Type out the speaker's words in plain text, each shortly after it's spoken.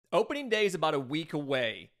Opening day is about a week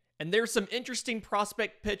away, and there's some interesting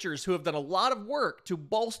prospect pitchers who have done a lot of work to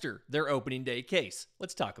bolster their opening day case.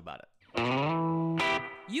 Let's talk about it.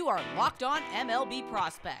 You are Locked On MLB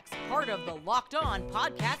Prospects, part of the Locked On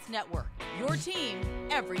Podcast Network, your team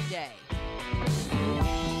every day.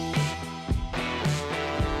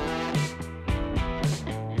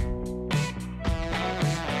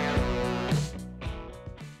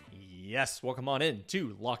 Yes, welcome on in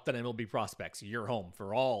to Locked On MLB Prospects, your home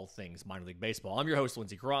for all things minor league baseball. I'm your host,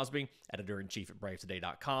 Lindsey Crosby, editor-in-chief at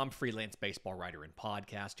brightest.com, freelance baseball writer and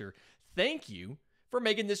podcaster. Thank you for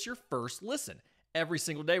making this your first listen. Every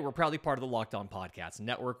single day, we're proudly part of the Locked On Podcast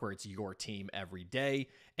Network, where it's your team every day.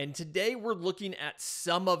 And today, we're looking at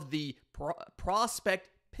some of the prospect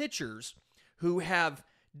pitchers who have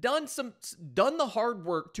done the hard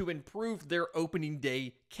work to improve their opening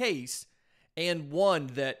day case, and one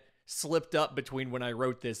that slipped up between when I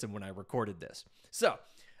wrote this and when I recorded this. So,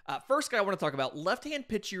 first guy I want to talk about, left-hand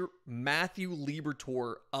pitcher Matthew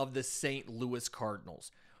Liberatore of the St. Louis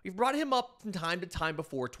Cardinals. We've brought him up from time to time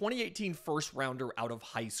before, 2018 first rounder out of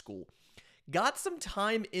high school. Got some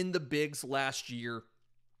time in the bigs last year,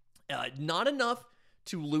 not enough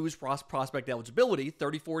to lose prospect eligibility,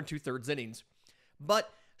 34 2/3 innings,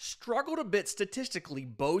 but struggled a bit statistically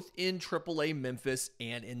both in AAA Memphis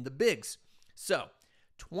and in the bigs. So,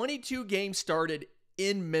 22 games started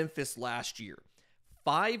in Memphis last year.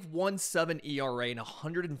 5.17 ERA and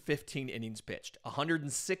 115 innings pitched.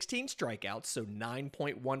 116 strikeouts, so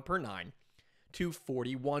 9.1 per nine.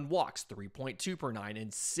 241 walks, 3.2 per nine,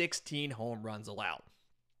 and 16 home runs allowed.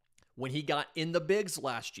 When he got in the bigs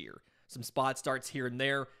last year, some spot starts here and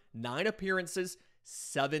there, 9 appearances,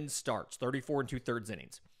 7 starts, 34 2/3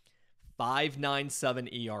 innings. 5.97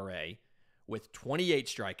 ERA. with 28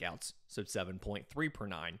 strikeouts, so 7.3 per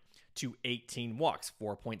nine, to 18 walks,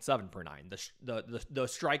 4.7 per nine. The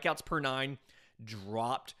strikeouts per nine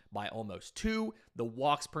dropped by almost 2. The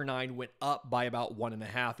walks per nine went up by about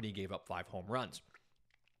 1.5, and he gave up 5 home runs.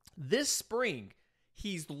 This spring,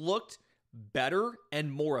 he's looked better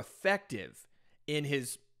and more effective in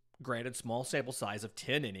his, granted, small sample size of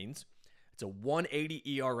 10 innings. It's a 1.80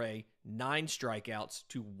 ERA, 9 strikeouts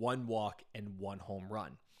to 1 walk and 1 home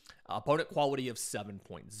run. Opponent quality of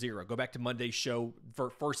 7.0. Go back to Monday's show. For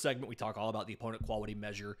first segment, we talk all about the opponent quality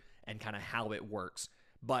measure and kind of how it works.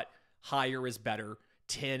 But higher is better.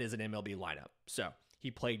 10 is an MLB lineup. So he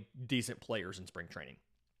played decent players in spring training.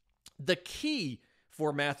 The key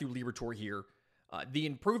for Matthew Liberatore here, the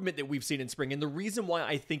improvement that we've seen in spring, and the reason why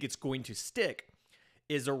I think it's going to stick,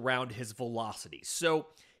 is around his velocity. So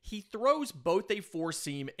he throws both a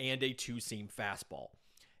 4-seam and a 2-seam fastball.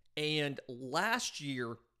 And last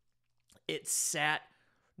year, it sat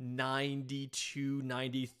 92,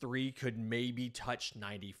 93, could maybe touch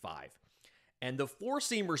 95. And the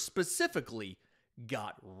 4-seamer specifically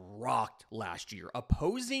got rocked last year.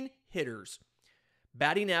 Opposing hitters,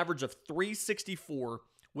 batting average of 364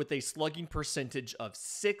 with a slugging percentage of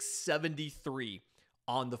 673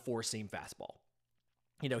 on the 4-seam fastball.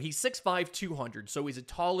 You know, he's 6'5", 200, so he's a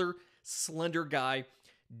taller, slender guy.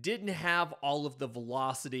 Didn't have all of the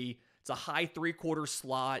velocity. It's a high 3/4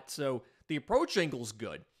 slot, so the approach angle's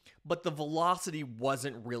good, but the velocity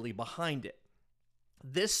wasn't really behind it.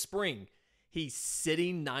 This spring, he's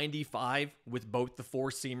sitting 95 with both the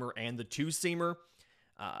 4-seamer and the 2-seamer,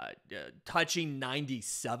 touching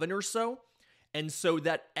 97 or so. And so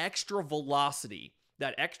that extra velocity,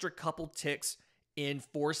 that extra couple ticks in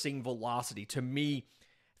forcing velocity, to me,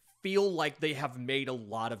 feel like they have made a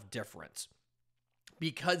lot of difference.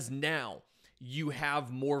 Because now you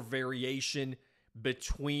have more variation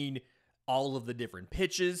between all of the different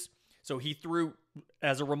pitches. So he threw,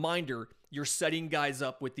 as a reminder, you're setting guys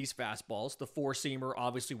up with these fastballs. The 4-seamer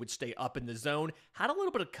obviously would stay up in the zone. Had a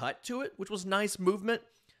little bit of cut to it, which was nice movement.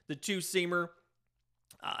 The 2-seamer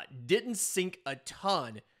didn't sink a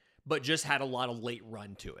ton, but just had a lot of late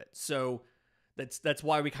run to it. So that's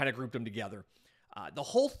why we kind of grouped them together. The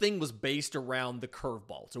whole thing was based around the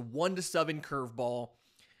curveball. It's a 1-7 curveball.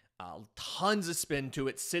 Tons of spin to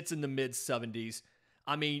it. Sits in the mid-70s.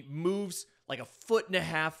 I mean, moves like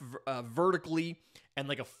 1.5 feet vertically and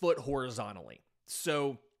like 1 foot horizontally.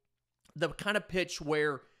 So the kind of pitch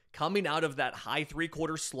where coming out of that high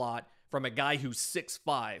 3/4 slot from a guy who's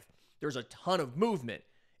 6'5", there's a ton of movement.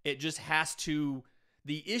 It just has to,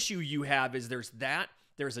 the issue you have is there's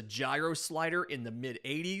a gyro slider in the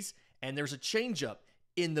mid-80s, and there's a changeup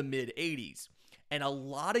in the mid-80s. And a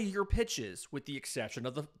lot of your pitches, with the exception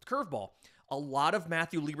of the curveball, a lot of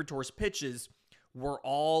Matthew Liberatore's pitches were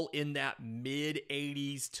all in that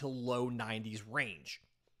mid-80s to low 90s range.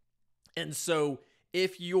 And so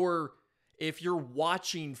if if you're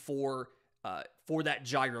watching for that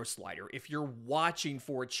gyro slider, if you're watching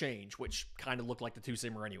for a change, which kind of looked like the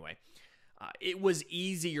two-seamer anyway, it was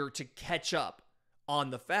easier to catch up on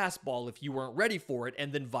the fastball if you weren't ready for it,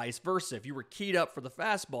 and then vice versa. If you were keyed up for the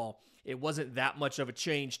fastball, it wasn't that much of a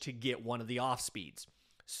change to get one of the off speeds.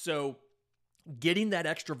 So getting that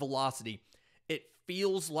extra velocity, it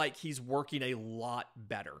feels like he's working a lot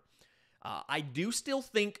better. I do still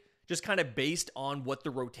think, just kind of based on what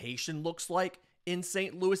the rotation looks like in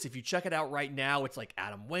St. Louis, if you check it out right now, it's like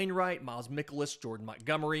Adam Wainwright, Miles Mikolas, Jordan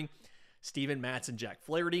Montgomery, Steven Matz, and Jack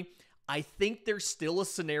Flaherty. I think there's still a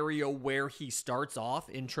scenario where he starts off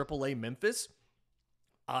in AAA Memphis.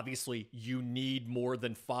 Obviously, you need more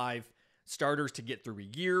than 5 starters to get through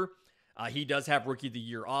a year. He does have Rookie of the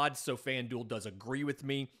Year odds, so FanDuel does agree with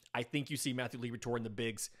me. I think you see Matthew Liberatore in the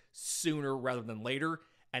bigs sooner rather than later,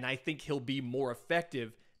 and I think he'll be more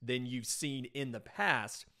effective than you've seen in the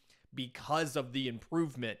past because of the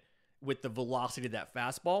improvement with the velocity of that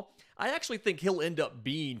fastball. I actually think he'll end up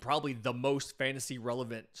being probably the most fantasy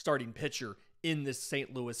relevant starting pitcher in this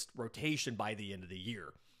St. Louis rotation by the end of the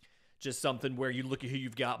year. Just something where you look at who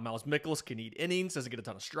you've got. Miles Mikolas can eat innings, doesn't get a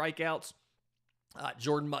ton of strikeouts.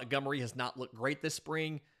 Jordan Montgomery has not looked great this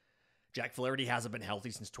spring. Jack Flaherty hasn't been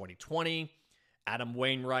healthy since 2020. Adam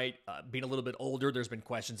Wainwright, being a little bit older, there's been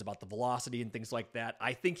questions about the velocity and things like that.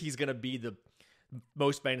 I think he's going to be the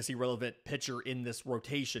most fantasy relevant pitcher in this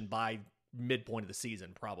rotation by midpoint of the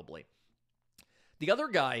season, probably. The other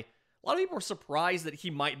guy, a lot of people are surprised that he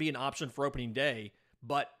might be an option for opening day,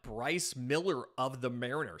 but Bryce Miller of the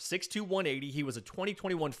Mariners, 6'2", 180. He was a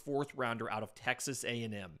 2021 fourth rounder out of Texas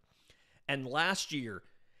A&M. And last year,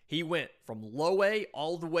 he went from low A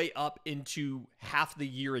all the way up into half the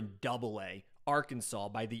year in double A, Arkansas,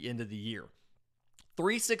 by the end of the year.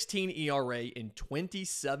 3.16 ERA in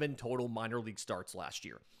 27 total minor league starts last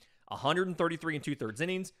year. 133 and 2/3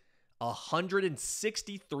 innings,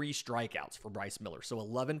 163 strikeouts for Bryce Miller. So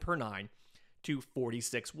 11 per 9 to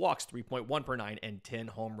 46 walks, 3.1 per 9, and 10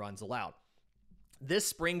 home runs allowed. This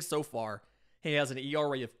spring so far, he has an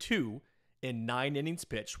ERA of 2 in 9 innings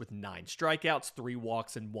pitched with 9 strikeouts, 3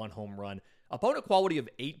 walks, and 1 home run. Opponent quality of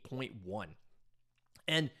 8.1.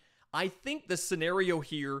 And I think the scenario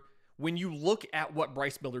here, when you look at what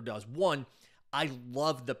Bryce Miller does, one, I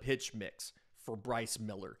love the pitch mix for Bryce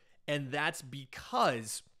Miller. And that's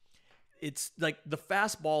because it's like the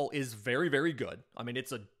fastball is very, very good. I mean,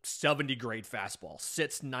 it's a 70 grade fastball.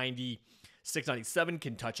 Sits 96, 97,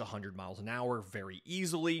 can touch 100 miles an hour very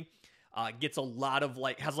easily. Gets a lot of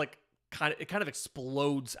it kind of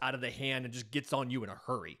explodes out of the hand and just gets on you in a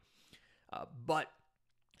hurry. But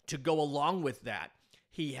to go along with that,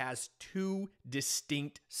 he has 2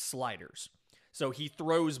 distinct sliders. So he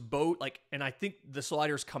throws both, and I think the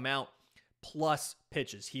sliders come out plus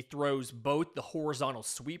pitches. He throws both the horizontal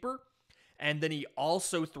sweeper, and then he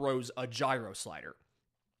also throws a gyro slider.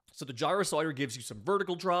 So the gyro slider gives you some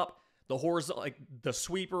vertical drop. The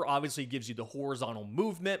sweeper obviously gives you the horizontal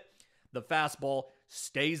movement. The fastball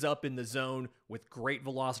stays up in the zone with great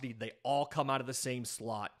velocity. They all come out of the same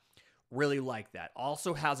slot. Really like that.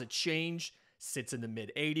 Also has a change. Sits in the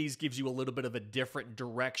mid-80s, gives you a little bit of a different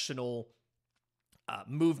directional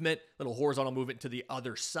movement, little horizontal movement to the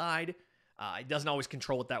other side. It doesn't always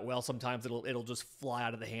control it that well. Sometimes it'll just fly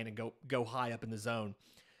out of the hand and go high up in the zone.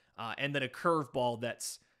 And then a curveball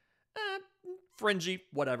that's fringy,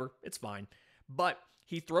 whatever, it's fine. But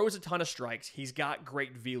he throws a ton of strikes. He's got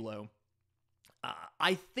great velo.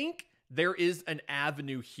 I think there is an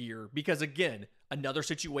avenue here because, again, another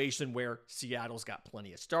situation where Seattle's got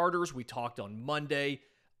plenty of starters. We talked on Monday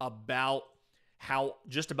about how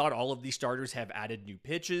just about all of these starters have added new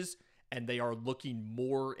pitches, and they are looking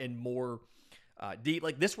more and more deep.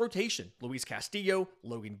 Like this rotation, Luis Castillo,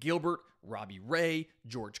 Logan Gilbert, Robbie Ray,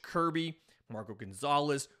 George Kirby, Marco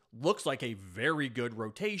Gonzalez, looks like a very good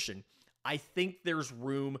rotation. I think there's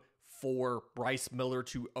room for Bryce Miller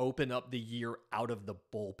to open up the year out of the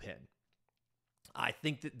bullpen. I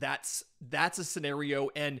think that's a scenario,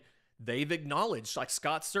 and they've acknowledged, like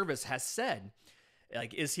Scott Service has said,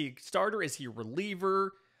 like, is he a starter? Is he a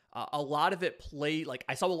reliever? A lot of it played, like,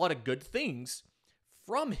 I saw a lot of good things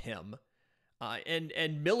from him.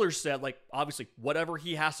 And Miller said, like, obviously, whatever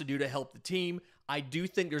he has to do to help the team. I do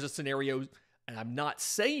think there's a scenario, and I'm not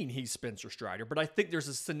saying he's Spencer Strider, but I think there's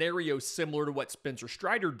a scenario similar to what Spencer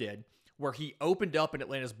Strider did, where he opened up in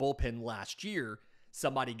Atlanta's bullpen last year.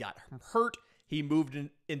 Somebody got hurt. He moved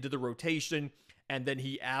into the rotation, and then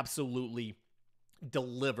he absolutely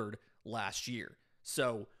delivered last year.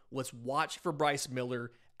 So let's watch for Bryce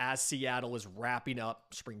Miller as Seattle is wrapping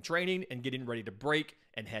up spring training and getting ready to break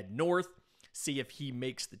and head north. see if he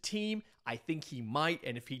makes the team. I think he might,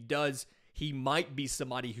 and if he does, he might be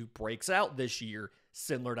somebody who breaks out this year,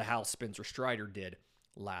 similar to how Spencer Strider did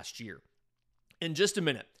last year. In just a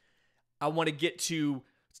minute, I want to get to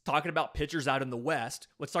talking about pitchers out in the West.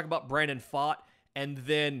 Let's talk about Brandon Pfaadt, and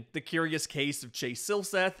then the curious case of Chase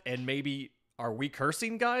Silseth, and maybe, are we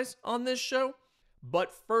cursing, guys, on this show?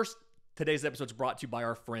 But first, today's episode is brought to you by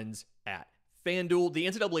our friends at FanDuel. The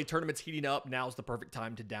NCAA tournament's heating up. Now's the perfect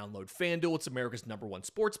time to download FanDuel. It's America's #1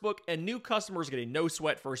 sportsbook, and new customers get a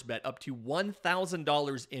no-sweat first bet up to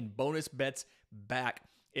 $1,000 in bonus bets back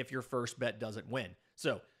if your first bet doesn't win.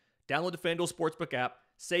 So, download the FanDuel Sportsbook app.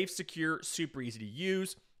 Safe, secure, super easy to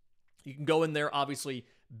use. You can go in there, obviously,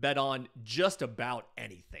 bet on just about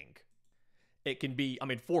anything. It can be,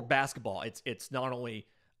 for basketball, it's not only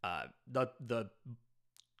the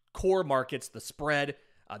core markets, the spread,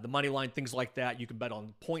 the money line, things like that. You can bet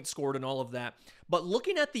on points scored and all of that. But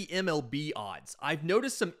looking at the MLB odds, I've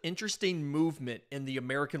noticed some interesting movement in the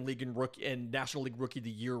American League and National League Rookie of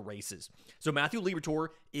the Year races. So Matthew Liberatore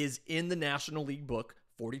is in the National League book,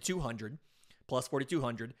 4,200, plus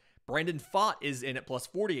 4,200. Brandon Pfaadt is in at plus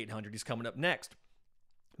 4,800. He's coming up next.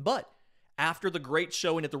 But after the great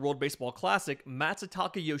showing at the World Baseball Classic,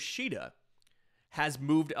 Masataka Yoshida has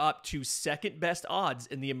moved up to second best odds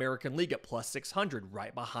in the American League at plus 600,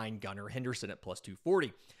 right behind Gunnar Henderson at plus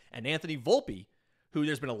 240. And Anthony Volpe, who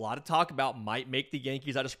there's been a lot of talk about might make the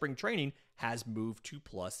Yankees out of spring training, has moved to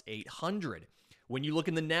plus 800. When you look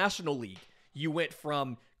in the National League, you went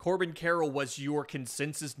from Corbin Carroll was your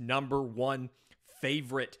consensus #1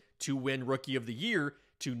 favorite to win Rookie of the Year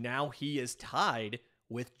to now he is tied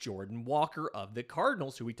with Jordan Walker of the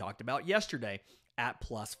Cardinals, who we talked about yesterday, at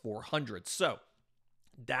plus 400. So,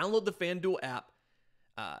 download the FanDuel app.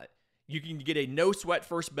 You can get a no-sweat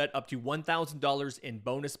first bet up to $1,000 in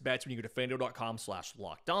bonus bets when you go to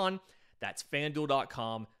FanDuel.com/lockedon. That's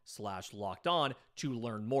FanDuel.com/lockedon to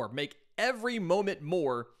learn more. Make every moment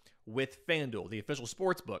more with FanDuel, the official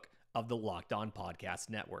sportsbook of the Locked On Podcast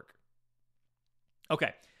Network.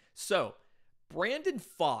 Okay, so Brandon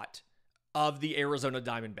Pfaadt of the Arizona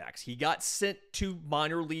Diamondbacks. He got sent to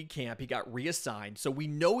minor league camp. He got reassigned. So we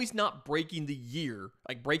know he's not breaking the year,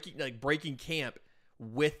 breaking camp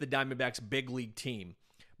with the Diamondbacks big league team.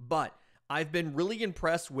 But I've been really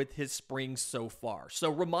impressed with his spring so far. So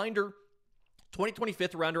reminder,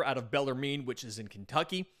 2025th rounder out of Bellarmine, which is in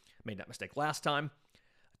Kentucky. Made that mistake last time.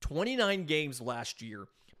 29 games last year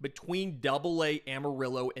between AA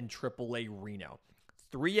Amarillo and AAA Reno.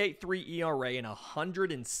 3.83 ERA and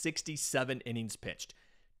 167 innings pitched.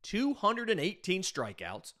 218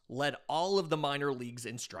 strikeouts, led all of the minor leagues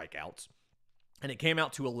in strikeouts. And it came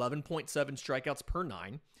out to 11.7 strikeouts per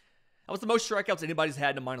 9. That was the most strikeouts anybody's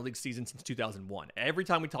had in a minor league season since 2001. Every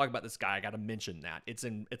time we talk about this guy, I got to mention that. It's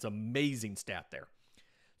amazing stat there.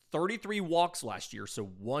 33 walks last year, so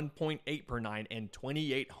 1.8 per 9, and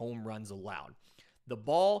 28 home runs allowed. The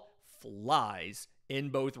ball flies in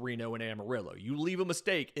both Reno and Amarillo. You leave a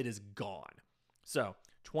mistake, it is gone. So,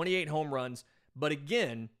 28 home runs, but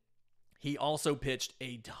again, he also pitched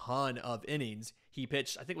a ton of innings. He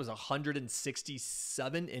pitched, I think it was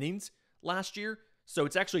 167 innings last year, so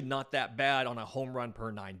it's actually not that bad on a home run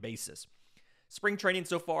per 9 basis. Spring training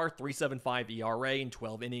so far, 3.75 ERA in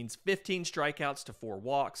 12 innings, 15 strikeouts to 4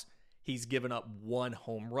 walks. He's given up 1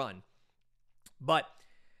 home run. But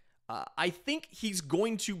I think he's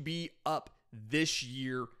going to be up this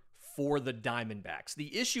year for the Diamondbacks.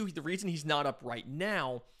 The reason he's not up right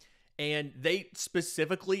now, and they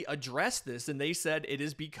specifically addressed this, and they said it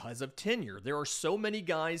is because of tenure. There are so many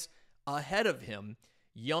guys ahead of him,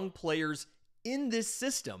 young players in this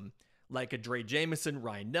system, like a Dre Jameson,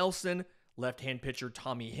 Ryan Nelson, left-hand pitcher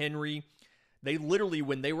Tommy Henry. They literally,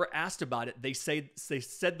 when they were asked about it, they said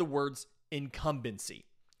the words incumbency.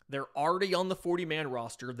 They're already on the 40-man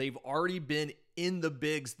roster. They've already been in the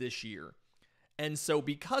bigs this year. And so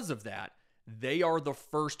because of that, they are the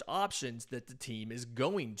first options that the team is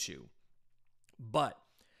going to. But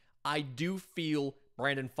I do feel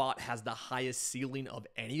Brandon Pfaadt has the highest ceiling of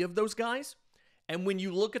any of those guys. And when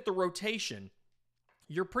you look at the rotation,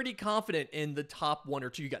 you're pretty confident in the top 1 or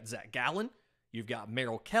 2. You got Zach Gallen, you've got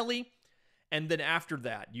Merrill Kelly, and then after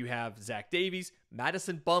that, you have Zach Davies,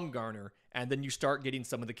 Madison Bumgarner, and then you start getting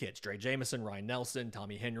some of the kids, Dre Jameson, Ryan Nelson,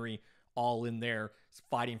 Tommy Henry, all in there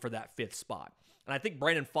fighting for that 5th spot. And I think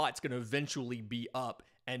Brandon Pfaadt's going to eventually be up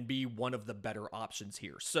and be one of the better options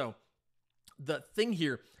here. So the thing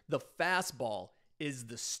here, the fastball is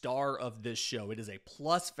the star of this show. It is a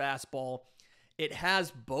plus fastball. It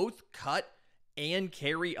has both cut and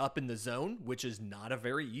carry up in the zone, which is not a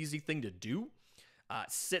very easy thing to do.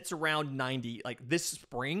 sits around 90. Like this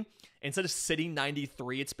spring, instead of sitting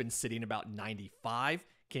 93, it's been sitting about 95.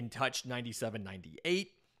 Can touch 97,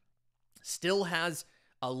 98. Still has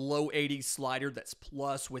a low 80s slider that's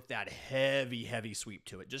plus with that heavy, heavy sweep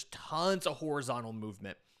to it. Just tons of horizontal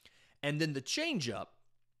movement. And then the changeup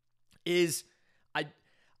is,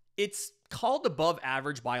 it's called above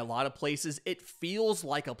average by a lot of places. It feels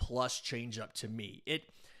like a plus changeup to me.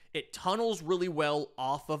 It tunnels really well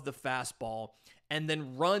off of the fastball and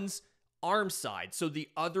then runs arm side, so the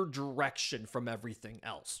other direction from everything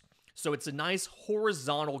else. So it's a nice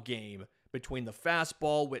horizontal game between the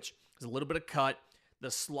fastball, which is a little bit of cut,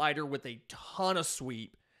 the slider with a ton of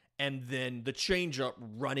sweep, and then the changeup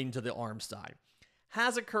running to the arm side.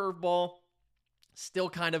 Has a curveball, still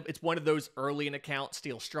kind of, it's one of those early in account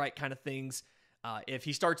steal strike kind of things. If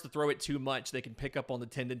he starts to throw it too much, they can pick up on the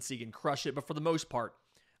tendency and crush it. But for the most part,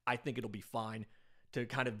 I think it'll be fine to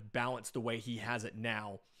kind of balance the way he has it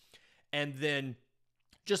now. And then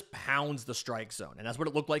just pounds the strike zone. And that's what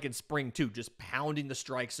it looked like in spring too, just pounding the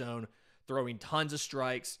strike zone, throwing tons of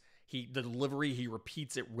strikes. The delivery, he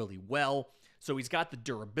repeats it really well. So he's got the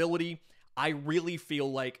durability. I really feel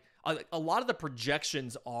like a lot of the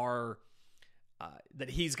projections are that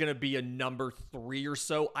he's going to be a number 3 or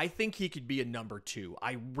so. I think he could be a number 2.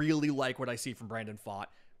 I really like what I see from Brandon Pfaadt.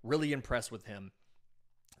 Really impressed with him.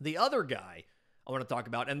 The other guy I want to talk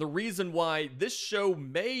about, and the reason why this show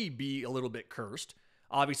may be a little bit cursed,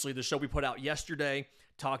 obviously the show we put out yesterday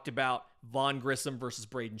talked about Vaughn Grissom versus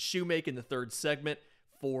Braden Shoemake in the third segment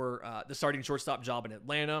for the starting shortstop job in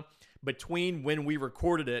Atlanta. Between when we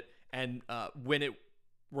recorded it and when it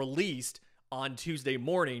released on Tuesday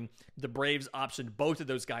morning, the Braves optioned both of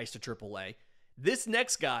those guys to AAA. This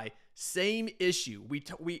next guy, same issue.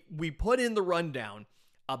 We put in the rundown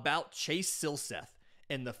about Chase Silseth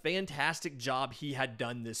and the fantastic job he had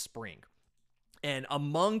done this spring. And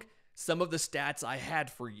among some of the stats I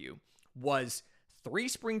had for you was 3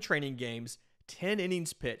 spring training games, 10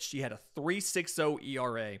 innings pitched. He had a 3.60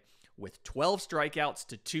 ERA with 12 strikeouts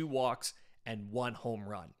to 2 walks and 1 home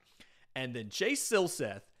run. And then Chase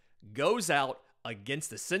Silseth goes out against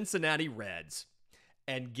the Cincinnati Reds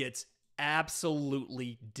and gets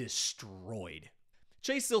absolutely destroyed.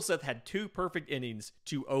 Chase Silseth had 2 perfect innings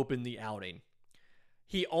to open the outing.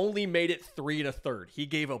 He only made it 3 1/3. He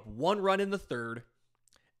gave up 1 run in the third,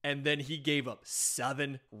 and then he gave up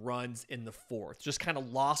 7 runs in the fourth. Just kind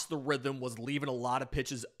of lost the rhythm, was leaving a lot of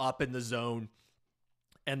pitches up in the zone,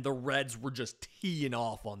 and the Reds were just teeing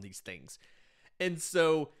off on these things. And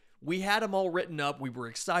so we had him all written up. We were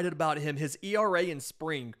excited about him. His ERA in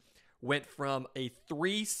spring went from a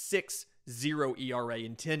 3.60 ERA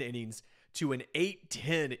in 10 innings to an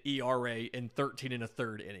 8.10 ERA in 13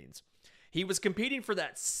 1/3 innings. He was competing for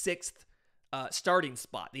that 6th starting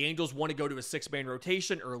spot. The Angels want to go to a 6-man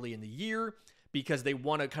rotation early in the year because they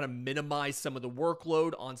want to kind of minimize some of the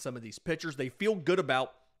workload on some of these pitchers. They feel good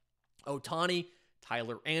about Ohtani,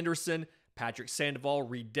 Tyler Anderson, Patrick Sandoval,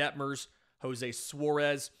 Reed Detmers, Jose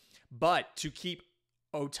Suarez. But to keep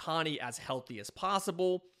Ohtani as healthy as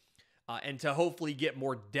possible and to hopefully get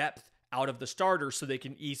more depth out of the starters so they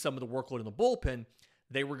can ease some of the workload in the bullpen,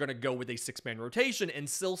 they were going to go with a 6-man rotation, and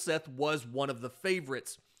Silseth was one of the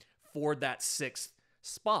favorites for that 6th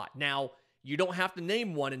spot. Now, you don't have to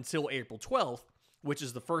name one until April 12th, which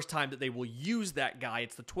is the first time that they will use that guy.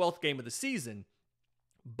 It's the 12th game of the season,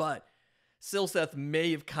 but Silseth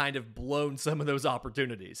may have kind of blown some of those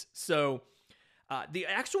opportunities. So the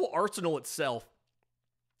actual arsenal itself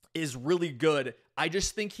is really good. I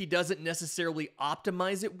just think he doesn't necessarily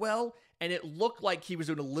optimize it well, and it looked like he was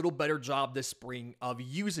doing a little better job this spring of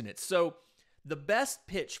using it. So the best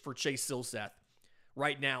pitch for Chase Silseth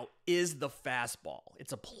right now is the fastball.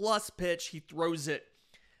 It's a plus pitch. He throws it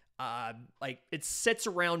it sits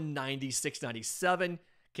around 96, 97,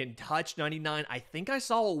 can touch 99. I think I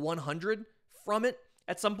saw a 100 from it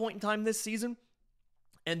at some point in time this season.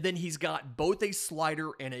 And then he's got both a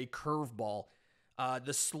slider and a curveball.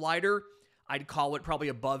 The slider, I'd call it probably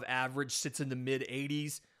above average, sits in the mid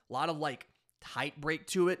 80s. A lot of tight break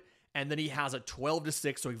to it. And then he has a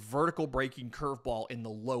 12-6, so a vertical breaking curveball in the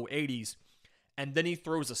low 80s. And then he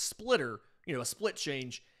throws a splitter, a split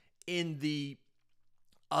change in the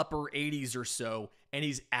upper 80s or so, and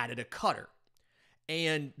he's added a cutter.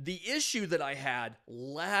 And the issue that I had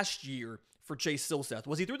last year for Chase Silseth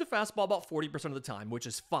was he threw the fastball about 40% of the time, which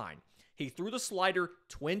is fine. He threw the slider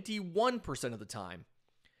 21% of the time.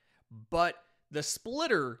 But the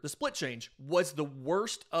split change, was the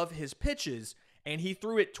worst of his pitches, and he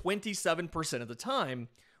threw it 27% of the time,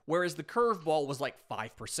 whereas the curveball was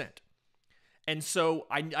 5%. And so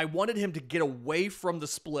I wanted him to get away from the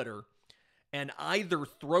splitter and either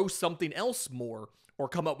throw something else more or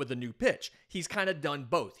come up with a new pitch. He's kind of done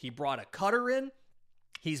both. He brought a cutter in.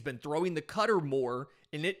 He's been throwing the cutter more,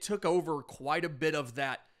 and it took over quite a bit of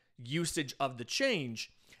that usage of the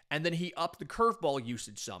change. And then he upped the curveball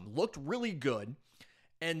usage some. Looked really good.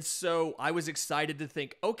 And so I was excited to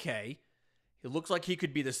think, okay, it looks like he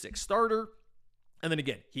could be the sixth starter. And then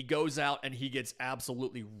again, he goes out and he gets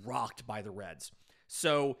absolutely rocked by the Reds.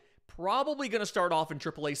 So probably going to start off in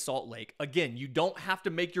AAA Salt Lake. Again, you don't have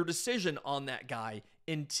to make your decision on that guy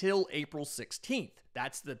until April 16th.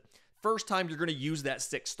 That's the first time you're going to use that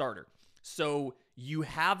sixth starter. So you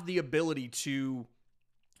have the ability to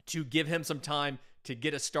give him some time to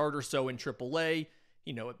get a start or so in AAA.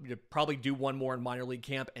 You know, probably do one more in minor league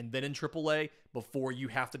camp and then in AAA before you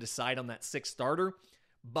have to decide on that sixth starter.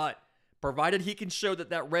 But provided he can show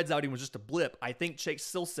that Reds outing was just a blip, I think Chase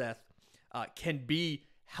Silseth can be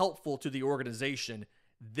helpful to the organization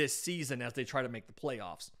this season as they try to make the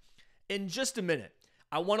playoffs. In just a minute,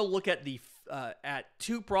 I want to look at at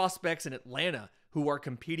two prospects in Atlanta who are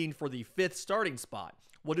competing for the fifth starting spot.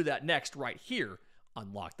 We'll do that next right here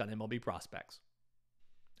on Locked on MLB Prospects.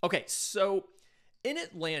 Okay, so in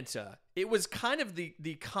Atlanta, it was kind of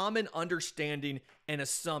the common understanding and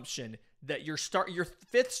assumption that your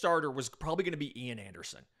fifth starter was probably going to be Ian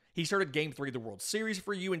Anderson. He started Game 3 of the World Series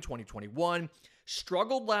for you in 2021,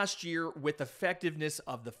 struggled last year with effectiveness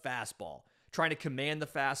of the fastball, trying to command the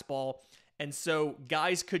fastball, and so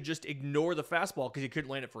guys could just ignore the fastball because he couldn't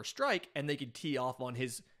land it for a strike, and they could tee off on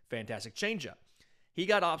his fantastic changeup. He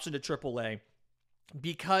got optioned to AAA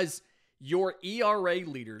because your ERA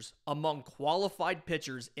leaders among qualified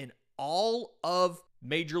pitchers in all of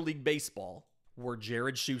Major League Baseball were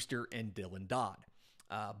Jared Shuster and Dylan Dodd.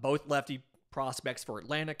 Both lefty prospects for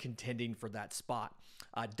Atlanta contending for that spot.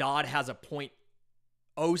 Dodd has a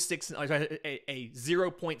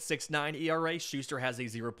 0.69 ERA. Shuster has a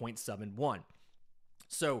 0.71.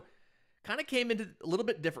 So kind of came into a little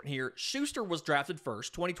bit different here. Shuster was drafted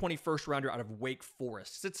first, 2020 first rounder out of Wake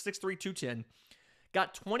Forest. 6'3", 210.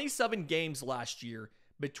 Got 27 games last year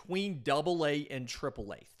between AA and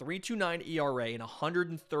AAA. 3.29 ERA and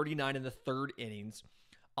 139 in the third innings.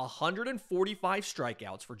 145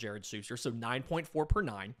 strikeouts for Jared Shuster, so 9.4 per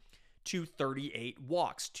 9. To 38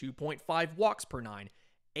 walks, 2.5 walks per 9.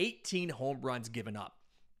 18 home runs given up.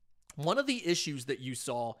 One of the issues that you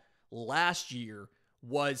saw last year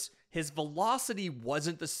was his velocity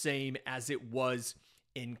wasn't the same as it was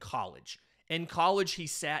in college. In college, he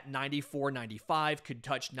sat 94, 95, could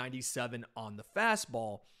touch 97 on the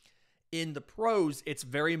fastball. In the pros, it's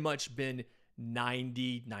very much been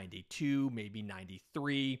 90, 92, maybe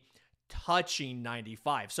 93, touching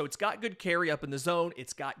 95. So it's got good carry up in the zone.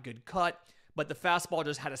 It's got good cut, but the fastball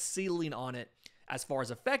just had a ceiling on it as far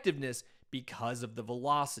as effectiveness because of the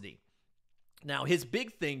velocity. Now, his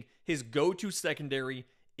big thing, his go-to secondary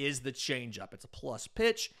is the changeup. It's a plus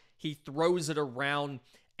pitch. He throws it around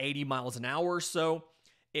 80 miles an hour or so.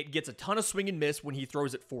 It gets a ton of swing and miss when he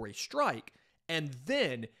throws it for a strike. And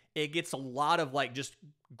then it gets a lot of like just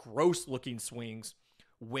gross looking swings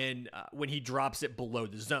when he drops it below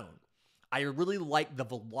the zone. I really like the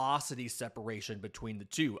velocity separation between the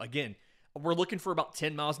two. Again, we're looking for about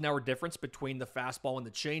 10 miles an hour difference between the fastball and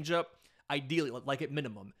the changeup. Ideally, like at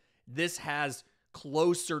minimum, this has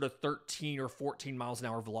closer to 13 or 14 miles an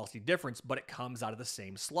hour velocity difference, but it comes out of the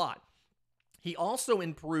same slot. He also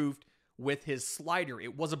improved with his slider.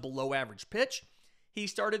 It was a below average pitch. He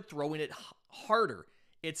started throwing it harder.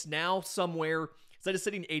 It's now somewhere, instead of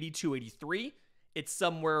sitting 82, 83, it's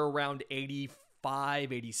somewhere around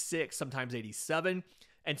 85, 86, sometimes 87.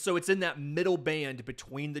 And so it's in that middle band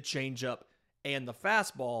between the changeup and the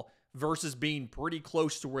fastball versus being pretty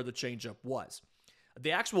close to where the changeup was.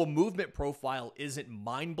 The actual movement profile isn't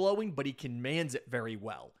mind-blowing, but he commands it very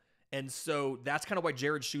well. And so that's kind of why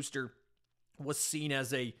Jared Shuster was seen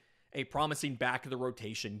as a promising back of the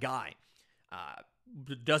rotation guy.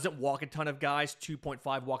 Doesn't walk a ton of guys,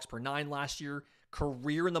 2.5 walks per 9 last year.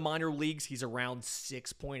 Career in the minor leagues, he's around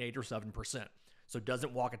 6.8 or 7%. So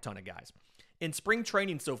doesn't walk a ton of guys. In spring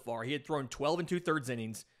training so far, he had thrown 12 and 2/3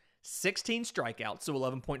 innings, 16 strikeouts, so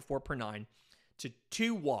 11.4 per 9, to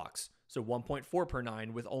 2 walks, so 1.4 per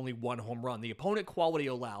 9, with only 1 home run. The opponent quality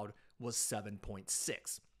allowed was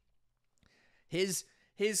 7.6. His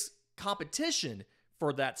competition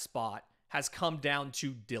for that spot has come down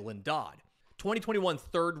to Dylan Dodd. 2021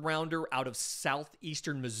 third rounder out of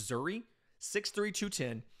southeastern Missouri, 6'3",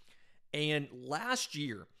 210. And last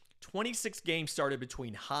year, 26 games started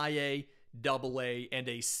between high A, double A, and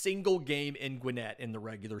a single game in Gwinnett in the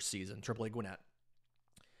regular season, AAA Gwinnett.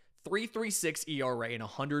 3.36 ERA and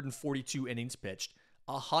 142 innings pitched,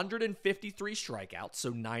 153 strikeouts,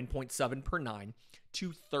 so 9.7 per 9,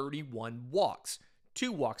 to 31 walks,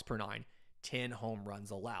 2 walks per 9, 10 home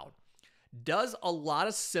runs allowed. Does a lot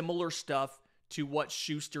of similar stuff to what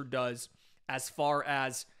Shuster does as far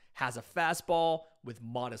as has a fastball with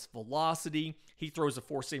modest velocity. He throws a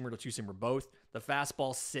 4-seamer to 2-seamer both. The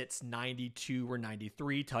fastball sits 92 or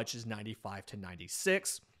 93, touches 95 to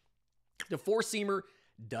 96. The 4-seamer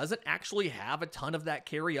doesn't actually have a ton of that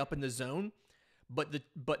carry up in the zone, but the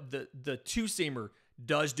 2-seamer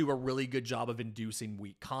does do a really good job of inducing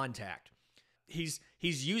weak contact. He's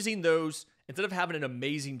using those, instead of having an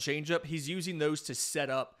amazing changeup, he's using those to set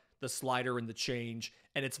up the slider and the change,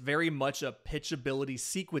 and it's very much a pitchability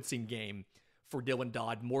sequencing game for Dylan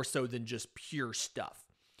Dodd, more so than just pure stuff.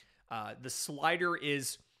 The slider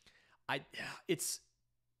is, it's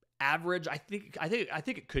average. I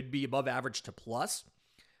think it could be above average to plus.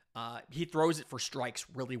 He throws it for strikes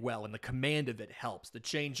really well, and the command of it helps. The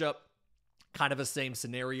changeup, kind of the same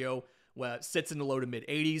scenario, where it sits in the low to mid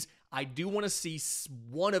 80s. I do want to see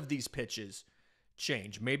one of these pitches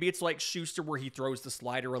change. Maybe it's like Shuster where he throws the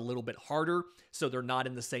slider a little bit harder so they're not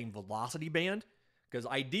in the same velocity band, because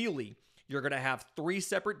ideally you're going to have 3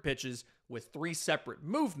 separate pitches with 3 separate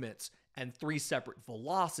movements and 3 separate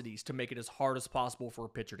velocities to make it as hard as possible for a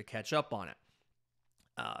pitcher to catch up on it.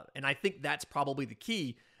 And I think that's probably the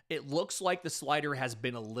key. It looks like the slider has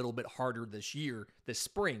been a little bit harder this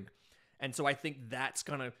spring. And so I think that's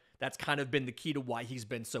kind of been the key to why he's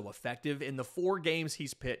been so effective. In the 4 games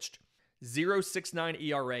he's pitched, 0.69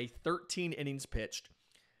 ERA, 13 innings pitched,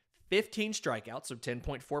 15 strikeouts, so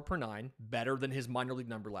 10.4 per 9, better than his minor league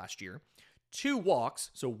number last year. 2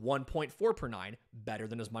 walks, so 1.4 per 9, better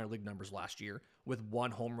than his minor league numbers last year, with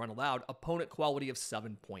 1 home run allowed, opponent quality of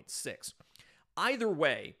 7.6. Either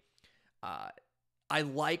way, I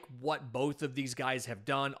like what both of these guys have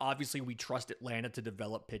done. Obviously, we trust Atlanta to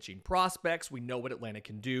develop pitching prospects. We know what Atlanta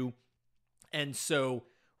can do. And so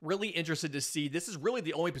really interested to see, this is really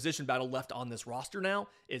the only position battle left on this roster now,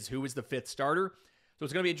 is who is the 5th starter. So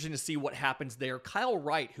it's going to be interesting to see what happens there. Kyle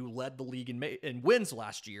Wright, who led the league in wins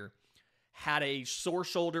last year, had a sore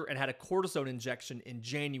shoulder and had a cortisone injection in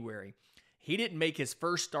January. He didn't make his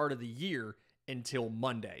first start of the year until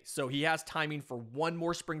Monday. So he has timing for 1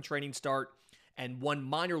 more spring training start and 1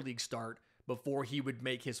 minor league start before he would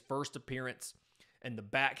make his first appearance in the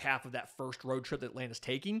back half of that first road trip that Atlanta's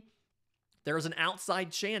taking. There's an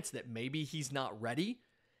outside chance that maybe he's not ready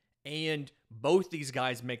and both these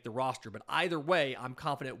guys make the roster. But either way, I'm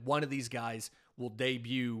confident one of these guys will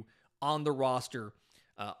debut on the roster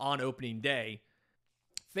on opening day.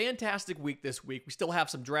 Fantastic week this week. We still have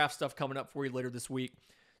some draft stuff coming up for you later this week,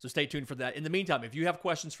 so stay tuned for that. In the meantime, if you have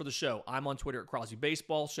questions for the show, I'm on Twitter at Crosby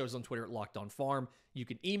Baseball. Show's on Twitter at Locked On Farm. You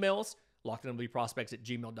can email us,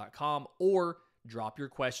 lockedonmlbprospects@gmail.com, or drop your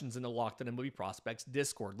questions in the Locked On MLB Prospects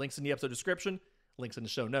Discord. Links in the episode description, links in the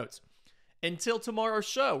show notes. Until tomorrow's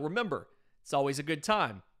show, remember, it's always a good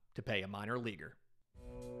time to pay a minor leaguer.